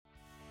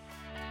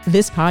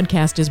This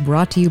podcast is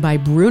brought to you by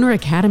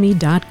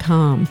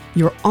BrunerAcademy.com,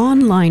 your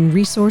online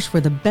resource for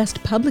the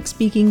best public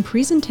speaking,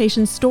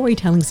 presentation,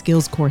 storytelling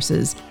skills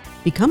courses.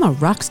 Become a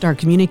rockstar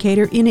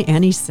communicator in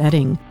any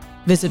setting.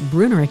 Visit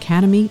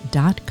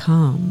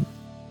BrunerAcademy.com.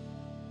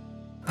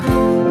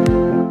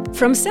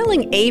 From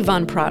selling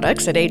Avon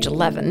products at age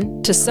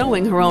 11, to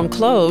sewing her own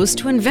clothes,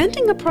 to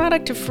inventing a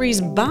product to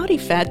freeze body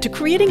fat, to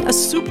creating a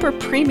super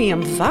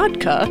premium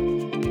vodka,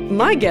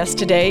 my guest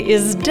today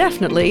is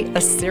definitely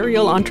a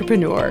serial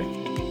entrepreneur.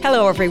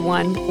 Hello,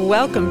 everyone.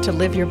 Welcome to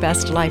Live Your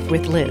Best Life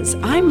with Liz.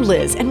 I'm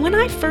Liz, and when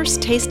I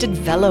first tasted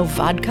Velo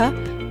vodka,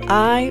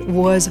 I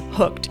was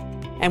hooked.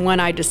 And when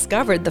I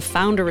discovered the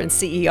founder and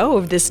CEO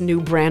of this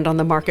new brand on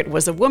the market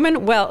was a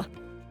woman, well,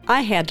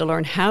 I had to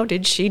learn how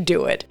did she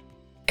do it.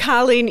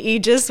 Colleen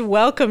Aegis,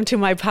 welcome to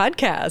my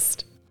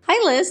podcast. Hi,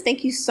 Liz.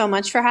 Thank you so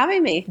much for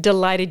having me.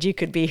 Delighted you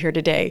could be here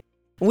today.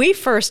 We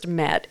first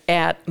met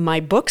at my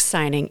book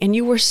signing, and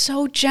you were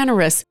so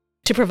generous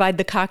to provide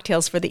the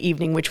cocktails for the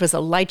evening, which was a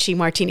lychee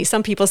martini.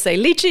 Some people say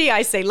lychee,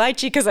 I say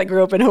lychee because I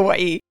grew up in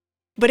Hawaii.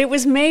 But it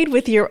was made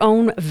with your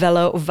own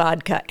Velo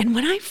vodka. And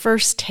when I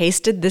first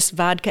tasted this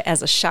vodka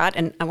as a shot,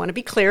 and I want to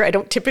be clear, I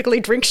don't typically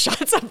drink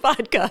shots of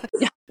vodka,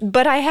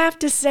 but I have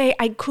to say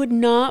I could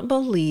not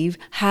believe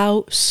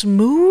how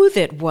smooth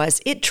it was.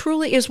 It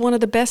truly is one of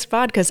the best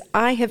vodkas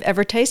I have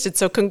ever tasted.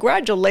 So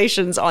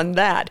congratulations on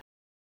that.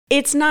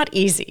 It's not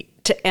easy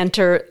to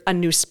enter a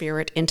new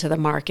spirit into the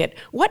market.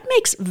 What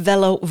makes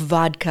Velo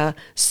vodka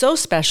so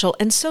special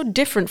and so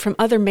different from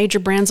other major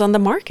brands on the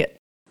market?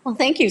 Well,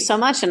 thank you so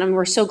much. And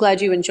we're so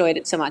glad you enjoyed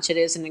it so much. It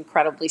is an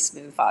incredibly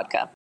smooth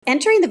vodka.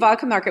 Entering the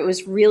vodka market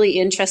was really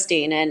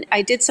interesting. And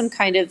I did some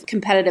kind of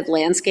competitive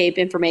landscape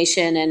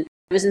information. And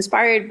I was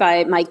inspired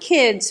by my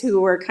kids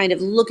who were kind of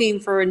looking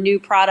for a new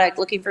product,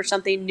 looking for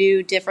something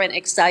new, different,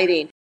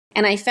 exciting.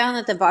 And I found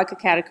that the vodka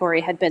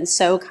category had been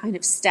so kind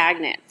of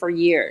stagnant for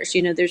years.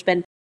 You know, there's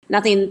been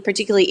nothing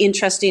particularly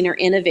interesting or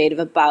innovative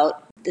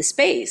about the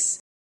space.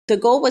 The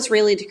goal was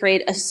really to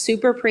create a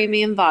super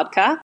premium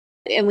vodka.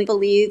 And we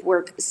believe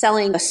we're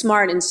selling a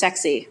smart and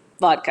sexy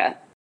vodka.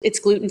 It's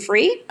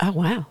gluten-free. Oh,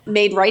 wow.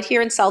 Made right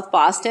here in South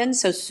Boston,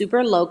 so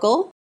super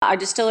local. Our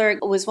distiller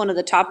was one of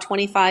the top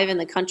 25 in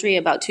the country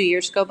about 2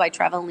 years ago by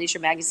Travel and Leisure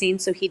magazine,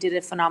 so he did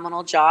a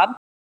phenomenal job.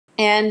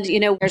 And, you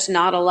know, there's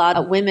not a lot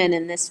of women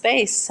in this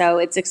space, so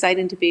it's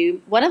exciting to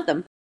be one of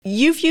them.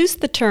 You've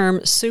used the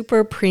term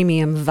super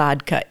premium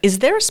vodka. Is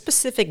there a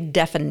specific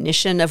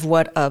definition of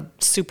what a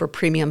super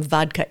premium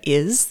vodka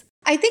is?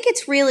 I think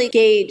it's really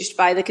gauged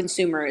by the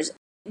consumers.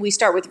 We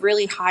start with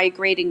really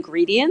high-grade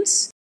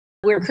ingredients.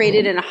 We're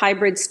created in a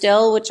hybrid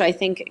still, which I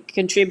think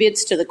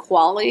contributes to the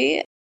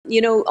quality.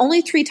 You know,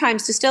 only 3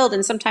 times distilled,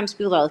 and sometimes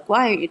people are like,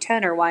 why aren't you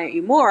 10 or why aren't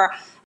you more?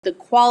 The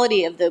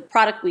quality of the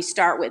product we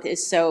start with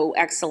is so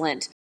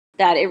excellent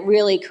that it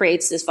really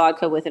creates this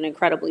vodka with an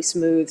incredibly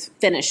smooth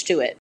finish to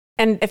it.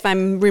 And if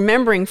I'm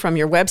remembering from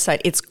your website,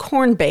 it's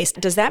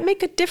corn-based. Does that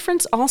make a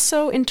difference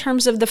also in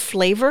terms of the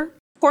flavor?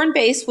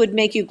 Corn-based would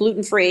make you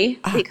gluten-free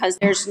because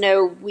there's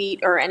no wheat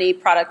or any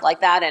product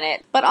like that in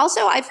it. But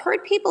also, I've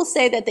heard people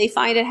say that they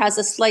find it has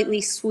a slightly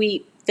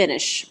sweet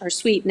finish or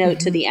sweet note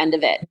to the end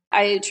of it.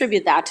 I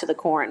attribute that to the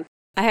corn.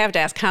 I have to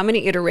ask, how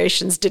many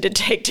iterations did it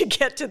take to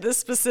get to this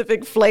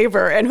specific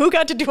flavor? And who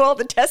got to do all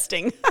the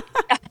testing?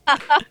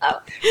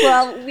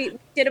 Well, we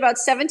did about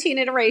 17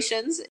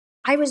 iterations.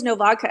 I was no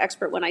vodka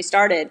expert when I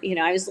started. You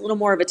know, I was a little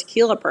more of a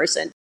tequila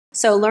person.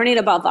 So learning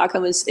about vodka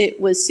was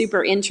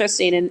super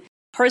interesting. And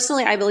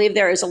personally, I believe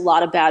there is a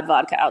lot of bad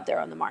vodka out there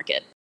on the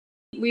market.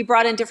 We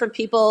brought in different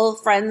people,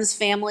 friends,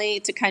 family,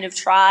 to kind of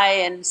try,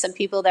 and some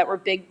people that were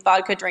big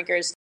vodka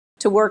drinkers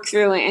to work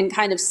through and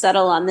kind of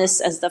settle on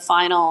this as the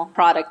final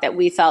product that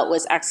we felt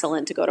was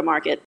excellent to go to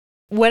market.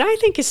 What I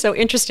think is so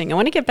interesting, I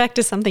want to get back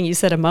to something you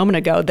said a moment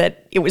ago,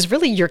 that it was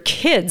really your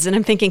kids. And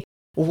I'm thinking,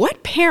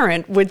 what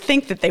parent would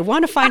think that they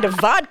want to find a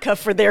vodka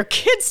for their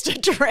kids to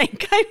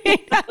drink? I mean,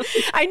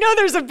 I know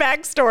there's a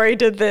backstory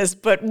to this,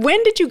 but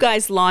when did you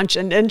guys launch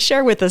and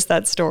share with us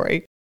that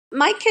story?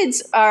 My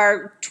kids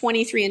are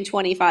 23 and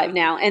 25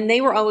 now, and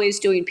they were always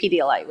doing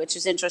Pedialyte, which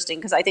is interesting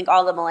because I think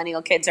all the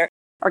millennial kids are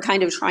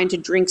kind of trying to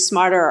drink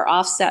smarter or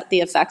offset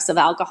the effects of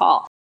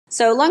alcohol.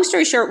 So long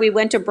story short, we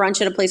went to brunch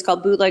at a place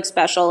called Bootleg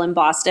Special in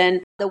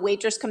Boston. The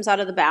waitress comes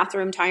out of the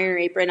bathroom tying her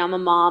apron. I'm a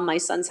mom. My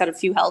son's had a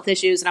few health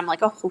issues. And I'm like,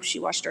 oh, she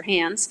washed her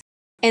hands.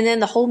 And then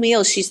the whole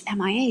meal, she's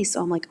MIA.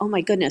 So I'm like, oh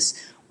my goodness,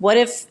 what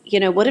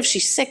if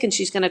she's sick and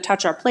she's going to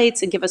touch our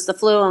plates and give us the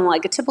flu? I'm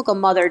like a typical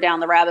mother down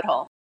the rabbit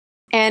hole.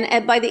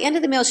 And by the end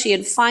of the meal, she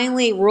had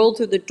finally rolled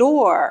through the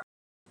door,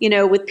 you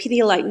know, with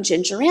Pedialyte and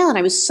ginger ale. And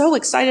I was so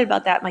excited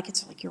about that. My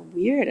kids are like, you're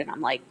weird. And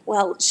I'm like,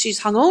 well, she's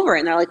hungover.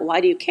 And they're like,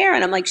 why do you care?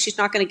 And I'm like, she's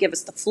not going to give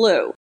us the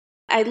flu.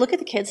 I look at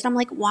the kids and I'm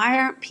like, why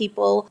aren't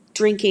people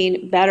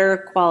drinking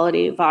better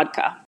quality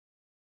vodka?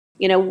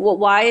 You know,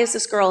 why is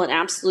this girl an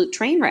absolute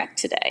train wreck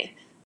today?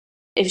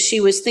 If she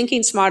was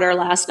thinking smarter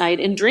last night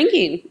and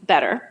drinking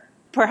better,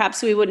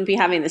 perhaps we wouldn't be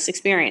having this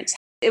experience.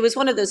 It was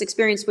one of those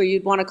experiences where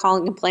you'd want to call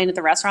and complain at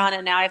the restaurant,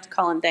 and now I have to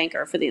call and thank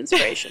her for the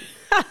inspiration.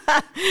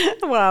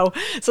 Wow.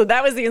 So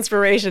that was the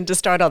inspiration to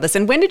start all this.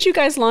 And when did you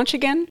guys launch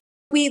again?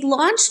 We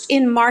launched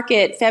in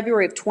market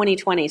February of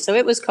 2020, so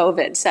it was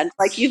COVID. Said,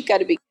 like, you've got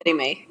to be kidding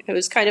me. It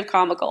was kind of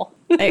comical.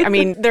 I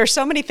mean, there's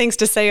so many things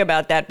to say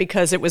about that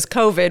because it was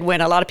COVID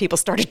when a lot of people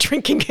started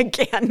drinking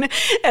again,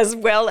 as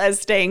well as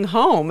staying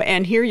home.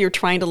 And here you're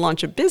trying to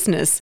launch a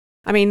business.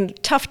 I mean,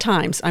 tough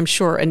times, I'm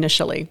sure,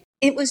 initially.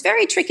 It was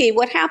very tricky.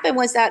 What happened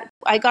was that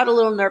I got a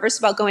little nervous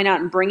about going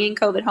out and bringing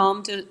COVID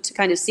home to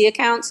kind of see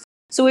accounts.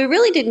 So we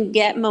really didn't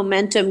get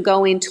momentum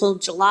going till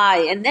July.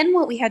 And then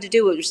what we had to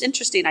do, which was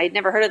interesting, I had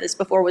never heard of this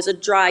before, was a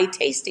dry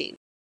tasting.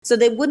 So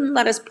they wouldn't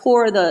let us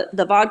pour the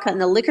vodka in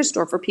the liquor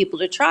store for people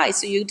to try.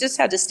 So you just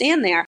had to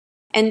stand there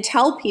and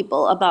tell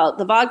people about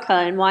the vodka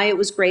and why it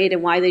was great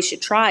and why they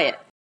should try it.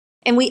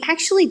 And we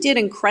actually did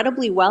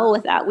incredibly well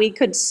with that. We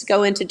could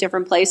go into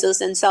different places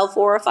and sell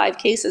 4 or 5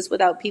 cases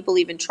without people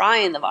even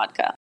trying the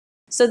vodka.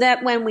 So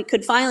that when we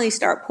could finally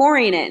start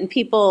pouring it and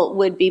people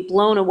would be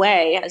blown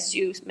away, as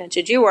you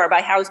mentioned you were,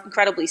 by how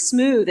incredibly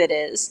smooth it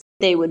is,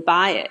 they would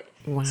buy it.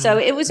 Wow. So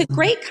it was a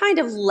great kind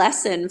of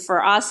lesson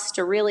for us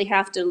to really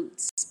have to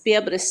be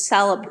able to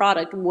sell a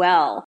product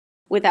well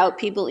without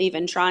people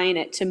even trying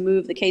it to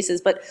move the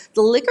cases. But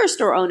the liquor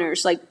store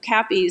owners, like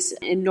Cappy's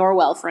in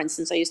Norwell, for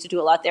instance, I used to do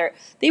a lot there,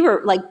 they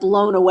were like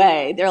blown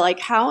away. They're like,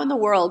 how in the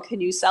world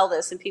can you sell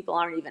this and people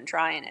aren't even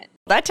trying it?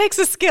 That takes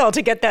a skill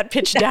to get that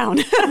pitch down.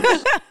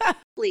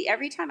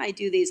 Every time I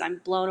do these, I'm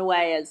blown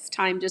away as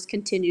time just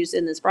continues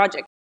in this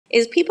project,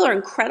 is people are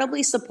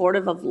incredibly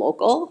supportive of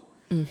local.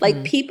 Mm-hmm.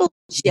 Like people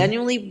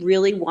genuinely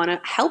really want to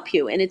help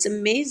you. And it's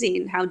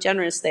amazing how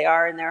generous they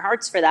are in their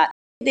hearts for that.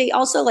 They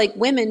also like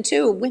women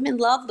too. Women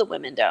love the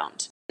women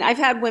don't. I've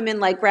had women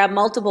like grab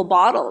multiple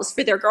bottles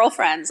for their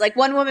girlfriends. Like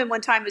one woman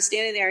one time was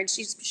standing there and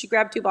she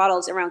grabbed 2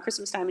 bottles around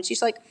Christmas time and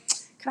she's like,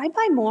 "Can I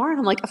buy more?" And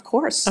I'm like, Of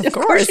course,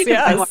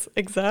 yes,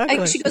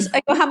 exactly. She goes,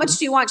 I go, "How much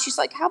do you want?" She's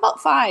like, "How about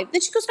 5?"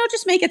 Then she goes, "No,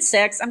 just make it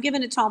 6. I'm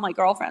giving it to all my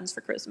girlfriends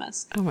for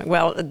Christmas." Oh my,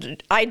 well,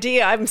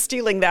 idea. I'm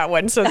stealing that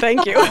one. So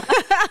thank you.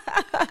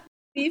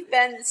 We've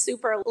been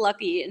super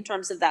lucky in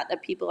terms of that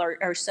people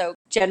are so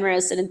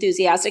generous and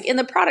enthusiastic, and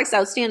the product's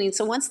outstanding.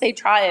 So once they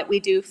try it, we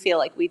do feel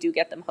like we do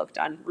get them hooked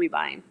on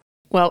rebuying.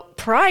 Well,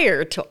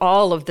 prior to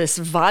all of this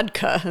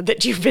vodka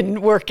that you've been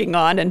working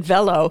on and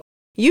Velo,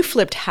 you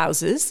flipped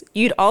houses.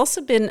 You'd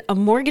also been a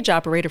mortgage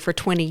operator for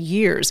 20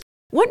 years.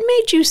 What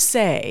made you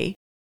say,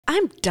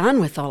 I'm done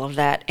with all of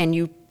that, and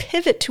you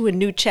pivot to a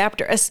new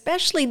chapter,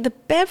 especially the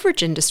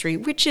beverage industry,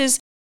 which is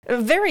a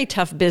very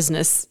tough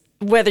business,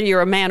 whether you're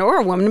a man or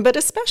a woman, but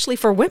especially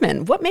for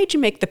women? What made you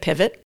make the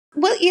pivot?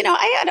 Well,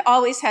 I had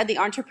always had the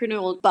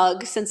entrepreneurial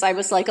bug since I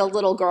was like a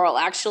little girl,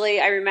 actually.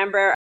 I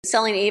remember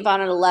selling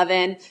Avon at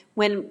 11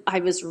 when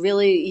I was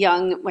really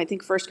young, I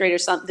think first grade or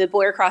something. The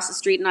boy across the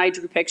street and I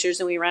drew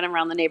pictures and we ran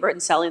around the neighborhood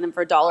and selling them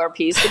for $1 a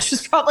piece, which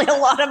was probably a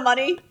lot of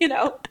money,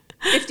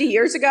 50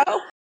 years ago.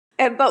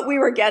 But we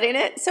were getting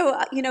it. So,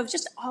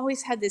 just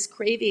always had this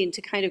craving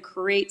to kind of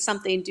create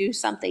something, do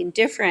something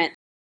different.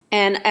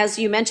 And as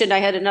you mentioned, I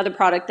had another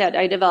product that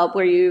I developed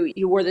where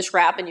you wore this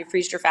wrap and you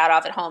freezed your fat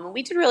off at home. And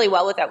we did really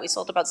well with that. We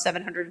sold about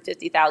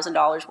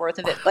 $750,000 worth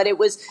of it. But it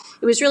was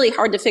really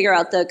hard to figure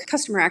out the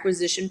customer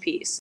acquisition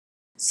piece.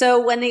 So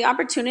when the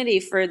opportunity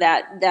for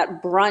that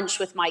brunch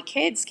with my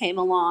kids came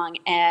along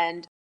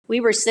and we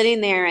were sitting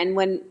there, and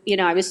when,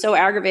 I was so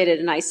aggravated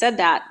and I said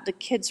that, the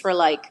kids were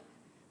like,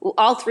 well,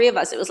 all 3 of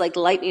us, it was like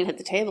lightning hit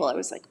the table. I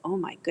was like, oh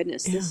my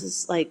goodness, yeah.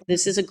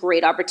 This is a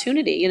great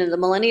opportunity. The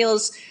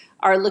millennials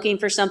are looking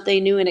for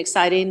something new and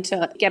exciting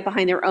to get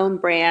behind their own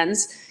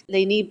brands.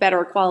 They need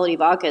better quality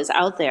vodkas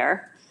out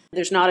there.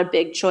 There's not a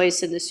big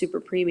choice in the super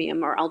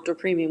premium or ultra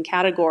premium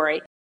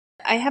category.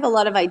 I have a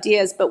lot of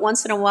ideas, but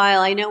once in a while,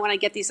 I know when I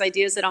get these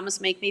ideas that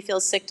almost make me feel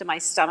sick to my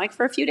stomach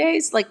for a few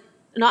days, like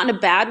not in a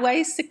bad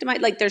way, sick to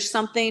like there's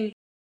something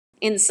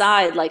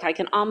inside, like I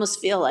can almost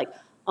feel like,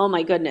 oh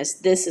my goodness,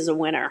 this is a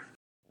winner.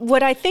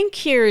 What I think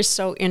here is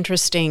so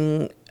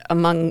interesting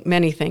among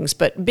many things,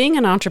 but being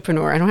an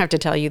entrepreneur, I don't have to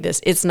tell you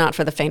this, it's not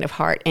for the faint of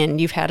heart. And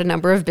you've had a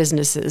number of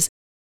businesses,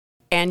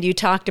 and you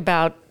talked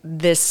about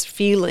this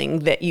feeling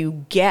that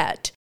you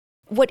get.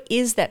 What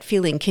is that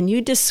feeling? Can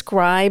you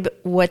describe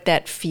what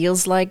that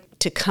feels like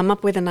to come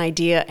up with an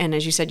idea? And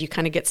as you said, you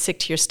kind of get sick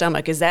to your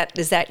stomach. Is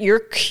that your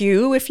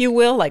cue, if you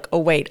will? Like, oh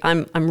wait,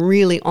 I'm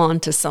really on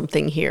to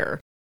something here.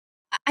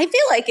 I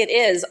feel like it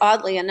is,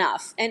 oddly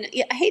enough. And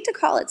I hate to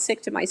call it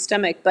sick to my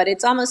stomach, but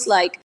it's almost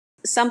like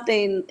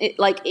something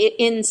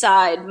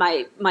inside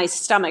my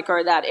stomach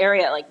or that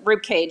area, like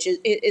rib cage,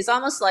 is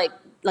almost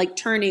like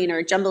turning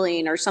or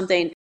jumbling or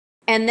something.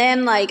 And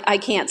then I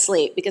can't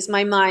sleep because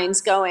my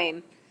mind's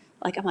going,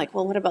 I'm like,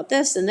 well, what about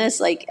this and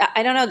this? I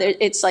don't know.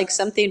 It's like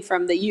something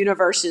from the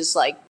universe is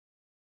like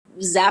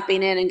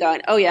zapping in and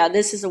going, oh yeah,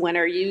 this is a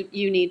winner. You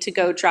need to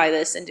go try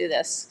this and do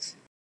this.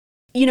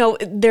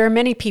 There are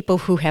many people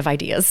who have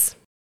ideas,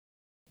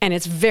 and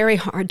it's very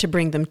hard to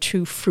bring them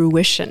to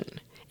fruition.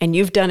 And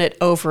you've done it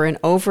over and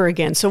over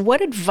again. So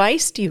what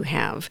advice do you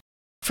have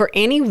for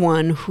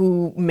anyone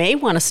who may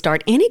want to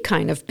start any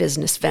kind of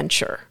business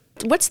venture?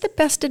 What's the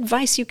best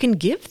advice you can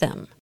give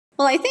them?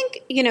 Well, I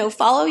think,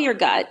 follow your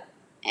gut,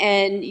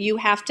 and you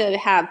have to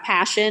have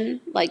passion.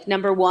 Like,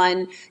 number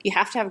one, you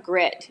have to have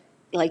grit.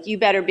 Like, you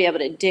better be able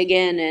to dig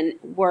in and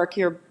work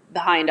your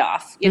behind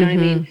off. You know what I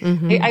mean?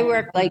 Mm-hmm. I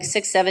work like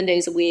 6-7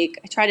 days a week.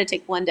 I try to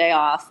take one day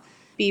off.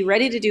 Be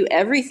ready to do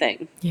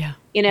everything. Yeah.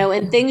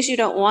 And things you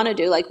don't want to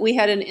do. Like, we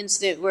had an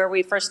incident where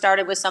we first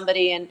started with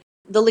somebody and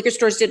the liquor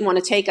stores didn't want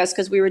to take us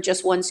because we were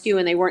just one SKU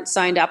and they weren't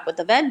signed up with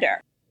the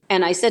vendor.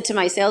 And I said to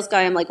my sales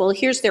guy, I'm like, well,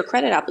 here's their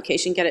credit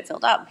application, get it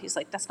filled up. He's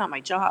like, that's not my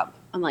job.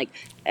 I'm like,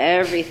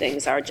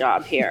 everything's our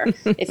job here.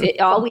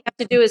 All we have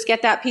to do is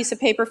get that piece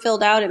of paper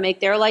filled out and make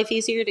their life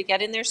easier to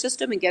get in their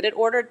system and get it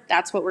ordered,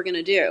 that's what we're going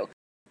to do.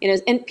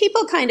 And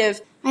people kind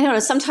of, I don't know,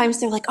 sometimes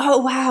they're like, oh,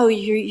 wow,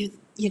 you're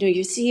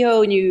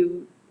CEO and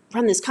you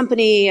run this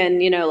company and,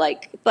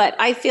 but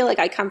I feel like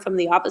I come from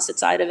the opposite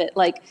side of it,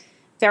 like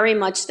very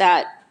much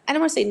that, I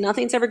don't want to say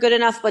nothing's ever good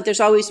enough, but there's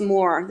always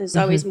more. There's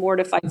always more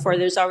to fight for.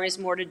 There's always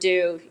more to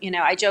do.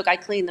 I joke, I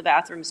clean the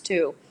bathrooms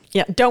too.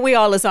 Yeah, don't we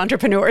all as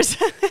entrepreneurs?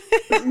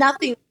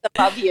 Nothing's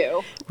above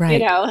you.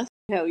 Right.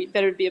 You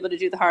better be able to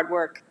do the hard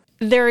work.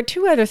 There are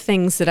two other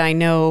things that I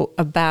know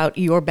about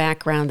your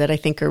background that I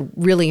think are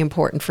really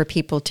important for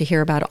people to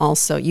hear about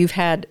also. You've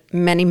had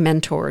many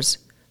mentors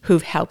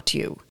who've helped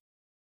you.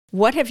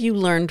 What have you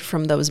learned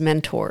from those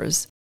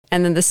mentors?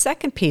 And then the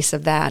second piece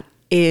of that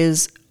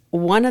is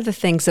one of the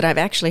things that I've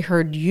actually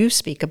heard you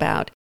speak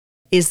about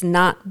is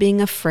not being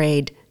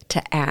afraid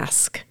to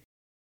ask.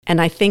 And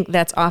I think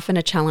that's often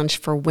a challenge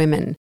for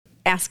women.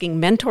 Asking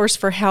mentors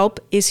for help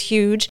is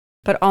huge,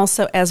 but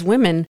also as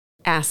women,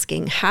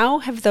 asking. How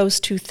have those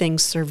two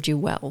things served you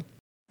well?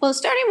 Well,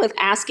 starting with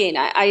asking,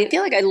 I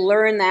feel like I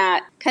learned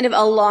that kind of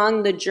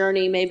along the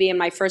journey, maybe in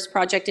my first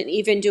project and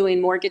even doing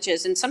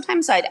mortgages. And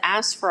sometimes I'd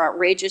ask for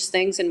outrageous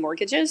things in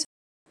mortgages.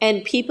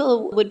 And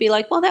people would be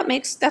like, well,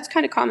 that's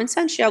kind of common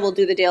sense. Yeah, we'll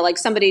do the deal. Like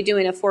somebody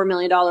doing a $4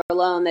 million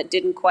loan that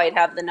didn't quite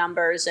have the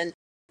numbers. And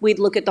we'd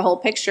look at the whole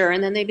picture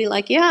and then they'd be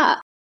like, yeah.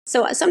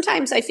 So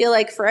sometimes I feel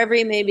like for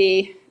every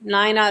maybe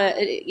 9 out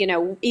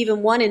of,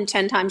 even 1 in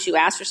 10 times you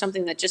ask for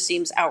something that just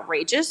seems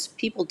outrageous,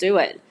 people do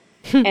it.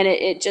 And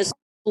it just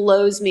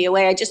blows me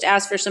away. I just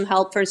asked for some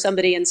help for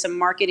somebody in some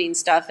marketing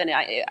stuff. And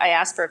I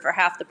asked for it for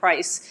half the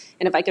price.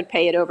 And if I could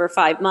pay it over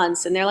 5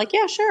 months. And they're like,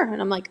 yeah, sure.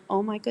 And I'm like,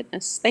 oh my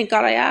goodness, thank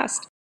God I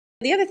asked.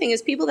 The other thing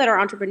is people that are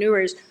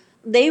entrepreneurs,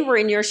 they were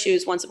in your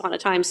shoes once upon a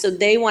time, so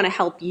they want to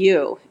help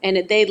you.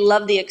 And they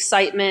love the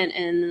excitement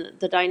and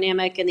the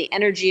dynamic and the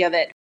energy of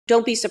it.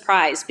 Don't be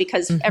surprised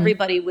because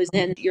everybody was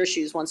in your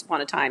shoes once upon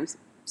a time,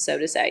 so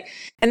to say.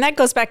 And that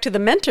goes back to the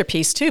mentor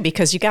piece too,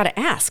 because you got to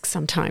ask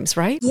sometimes,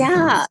 right?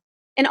 Yeah.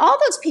 And all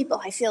those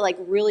people, I feel like,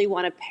 really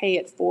want to pay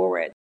it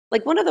forward.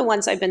 Like one of the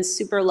ones I've been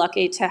super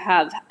lucky to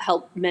have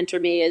help mentor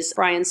me is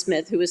Brian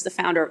Smith, who is the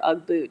founder of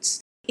UGG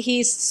Boots.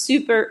 He's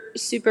super,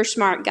 super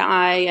smart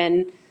guy.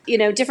 And,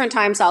 different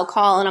times I'll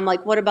call and I'm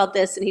like, what about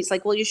this? And he's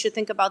like, well, you should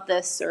think about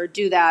this or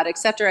do that, et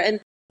cetera.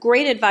 And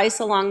great advice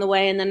along the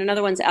way. And then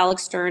another one's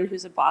Alex Stern,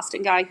 who's a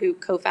Boston guy who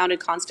co-founded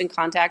Constant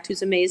Contact,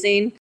 who's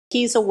amazing.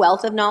 He's a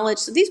wealth of knowledge.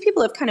 So these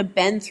people have kind of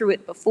been through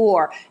it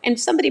before. And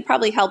somebody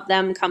probably helped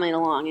them coming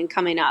along and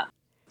coming up.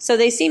 So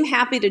they seem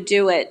happy to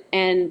do it.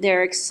 And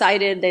they're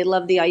excited. They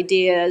love the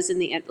ideas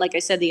and like I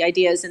said, the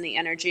ideas and the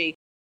energy.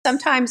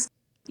 Sometimes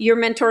your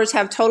mentors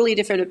have totally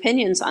different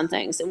opinions on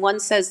things. And one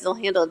says they'll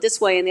handle it this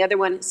way and the other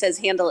one says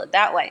handle it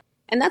that way.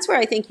 And that's where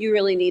I think you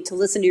really need to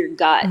listen to your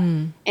gut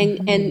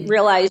and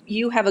realize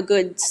you have a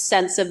good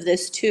sense of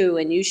this too.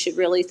 And you should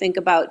really think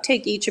about,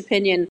 take each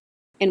opinion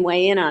and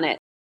weigh in on it.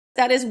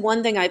 That is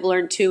one thing I've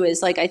learned too,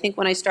 is like, I think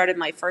when I started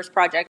my first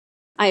project,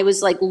 I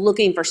was like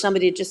looking for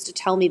somebody just to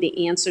tell me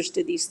the answers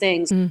to these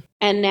things.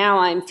 And now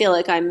I feel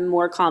like I'm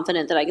more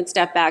confident that I can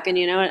step back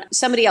and,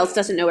 somebody else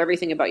doesn't know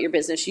everything about your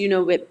business. You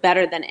know it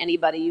better than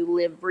anybody. You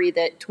live, breathe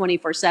it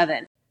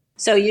 24/7.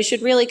 So you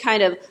should really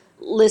kind of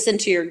listen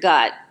to your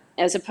gut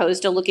as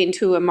opposed to looking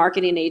to a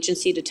marketing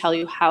agency to tell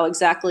you how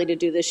exactly to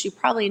do this. You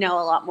probably know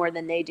a lot more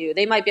than they do.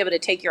 They might be able to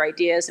take your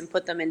ideas and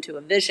put them into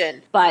a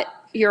vision, but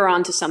you're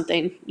onto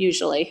something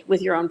usually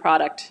with your own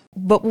product.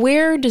 But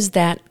where does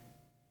that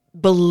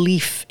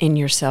belief in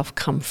yourself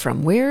come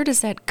from? Where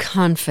does that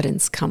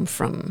confidence come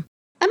from?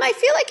 I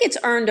feel like it's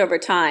earned over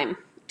time,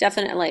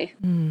 definitely.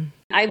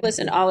 I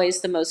wasn't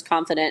always the most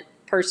confident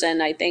person.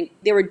 I think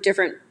there were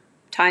different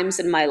times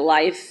in my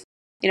life.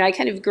 I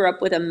kind of grew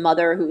up with a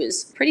mother who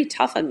was pretty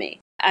tough on me.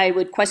 I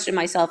would question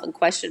myself.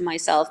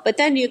 But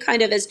then you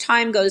kind of, as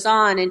time goes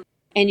on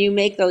and you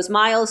make those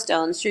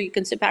milestones, so you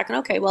can sit back and,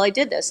 okay, well, I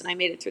did this and I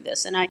made it through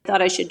this and I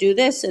thought I should do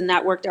this and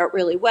that worked out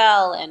really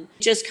well, and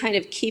just kind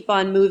of keep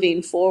on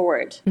moving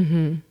forward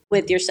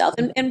with yourself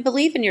and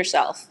believe in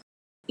yourself.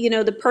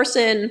 The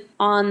person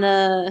on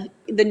the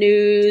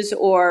news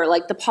or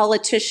like the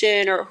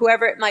politician or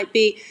whoever it might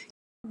be,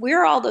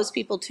 we're all those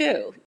people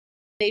too.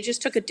 They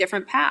just took a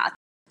different path.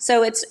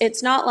 So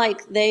it's not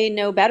like they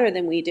know better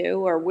than we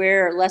do or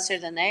we're lesser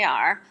than they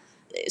are.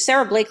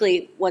 Sarah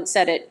Blakely once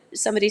said it.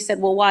 Somebody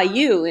said, well, why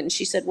you? And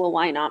she said, well,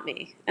 why not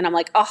me? And I'm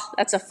like, oh,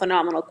 that's a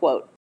phenomenal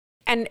quote.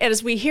 And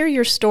as we hear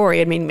your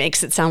story, it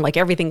makes it sound like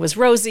everything was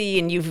rosy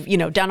and you've,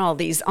 done all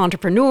these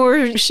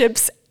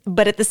entrepreneurships.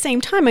 But at the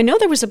same time, I know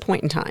there was a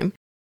point in time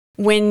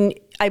when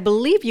I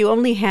believe you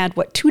only had,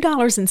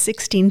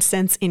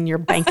 $2.16 in your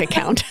bank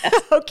account.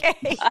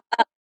 Okay.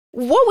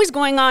 What was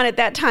going on at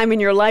that time in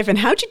your life and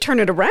how'd you turn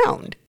it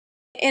around?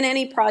 In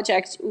any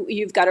project,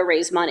 you've got to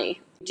raise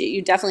money.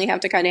 You definitely have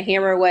to kind of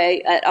hammer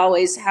away at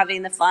always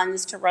having the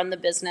funds to run the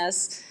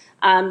business.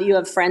 You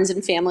have friends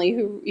and family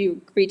who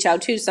you reach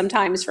out to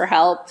sometimes for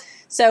help.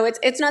 So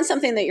it's not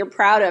something that you're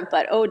proud of,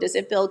 but does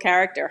it build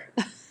character?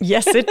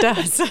 Yes, it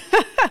does.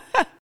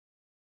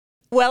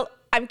 Well,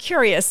 I'm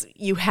curious,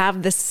 you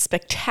have this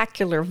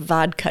spectacular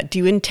vodka. Do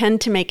you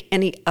intend to make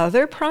any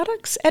other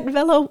products at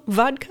Velo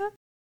Vodka?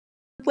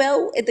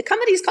 Well, the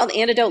company is called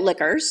Antidote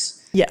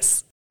Liquors.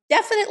 Yes.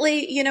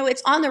 Definitely,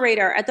 it's on the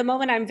radar. At the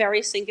moment, I'm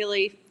very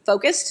singularly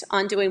focused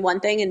on doing one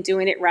thing and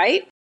doing it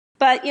right.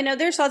 But,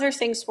 there's other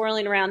things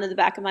swirling around in the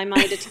back of my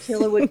mind. A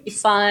tequila would be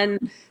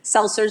fun.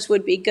 Seltzers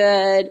would be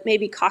good.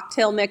 Maybe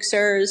cocktail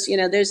mixers.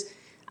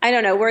 I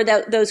don't know. We're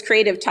those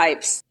creative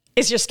types.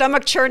 Is your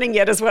stomach churning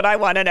yet is what I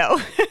want to know.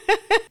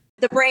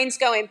 The brain's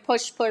going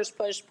push, push,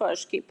 push,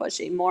 push. Keep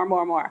pushing. More,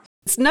 more, more.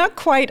 It's not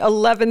quite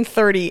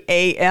 11:30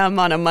 a.m.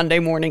 on a Monday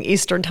morning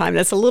Eastern time.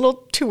 That's a little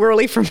too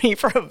early for me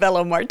for a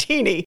Velo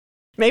Martini.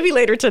 Maybe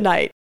later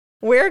tonight.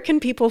 Where can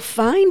people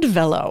find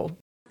Velo?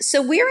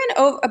 So we're in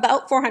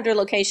about 400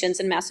 locations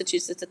in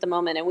Massachusetts at the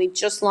moment, and we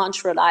just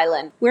launched Rhode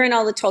Island. We're in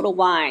all the Total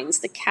Wines,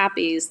 the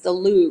Cappies, the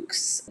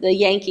Luke's, the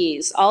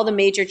Yankees, all the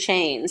major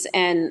chains,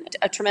 and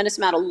a tremendous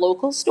amount of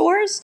local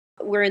stores.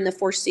 We're in the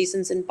Four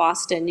Seasons in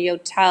Boston, the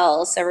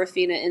Hotel,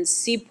 Serafina in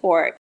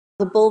Seaport,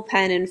 the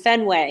Bullpen in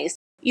Fenway.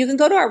 You can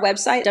go to our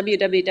website,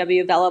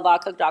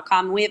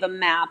 www.velovodka.com. We have a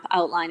map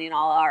outlining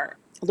all our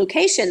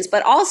locations,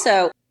 but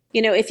also,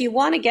 if you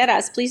want to get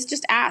us, please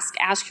just ask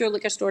your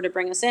liquor store to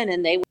bring us in,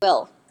 and they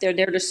will. They're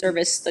there to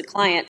service the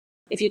client.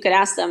 If you could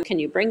ask them, can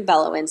you bring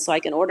Velo in so I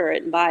can order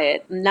it and buy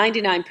it?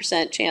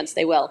 99% chance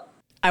they will.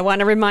 I want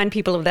to remind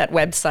people of that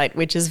website,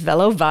 which is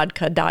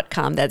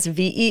velovodka.com. That's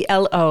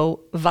VELO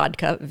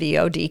vodka,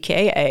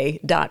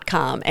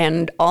 VODKA.com.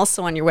 And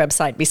also on your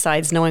website,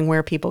 besides knowing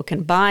where people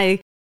can buy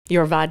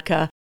your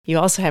vodka, you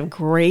also have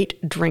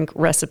great drink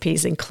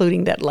recipes,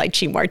 including that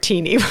lychee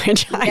martini,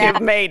 which I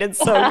have made. It's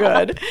so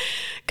good.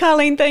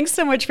 Colleen, thanks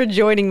so much for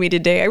joining me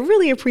today. I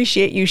really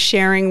appreciate you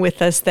sharing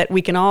with us that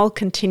we can all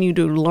continue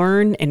to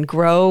learn and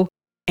grow,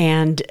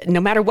 and no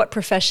matter what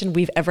profession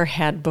we've ever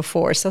had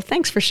before. So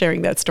thanks for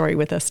sharing that story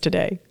with us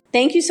today.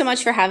 Thank you so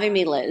much for having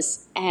me,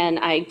 Liz. And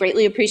I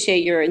greatly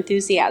appreciate your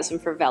enthusiasm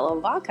for Velo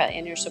Vodka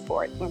and your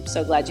support. I'm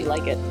so glad you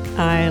like it.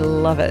 I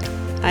love it.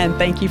 And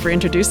thank you for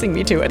introducing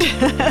me to it.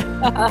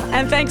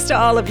 And thanks to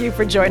all of you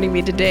for joining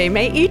me today.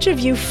 May each of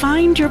you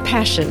find your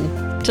passion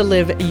to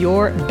live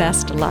your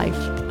best life.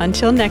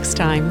 Until next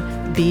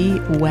time, be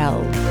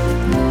well.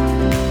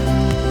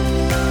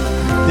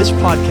 This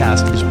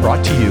podcast is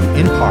brought to you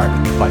in part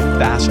by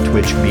Fast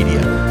Twitch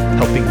Media,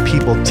 helping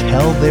people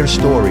tell their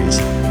stories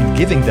and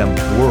giving them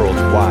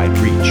worldwide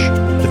reach.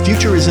 The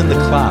future is in the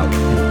cloud,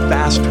 and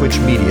Fast Twitch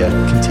Media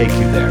can take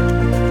you there.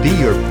 Be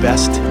your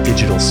best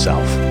digital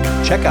self.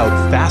 Check out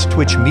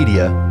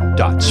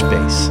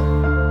fasttwitchmedia.space.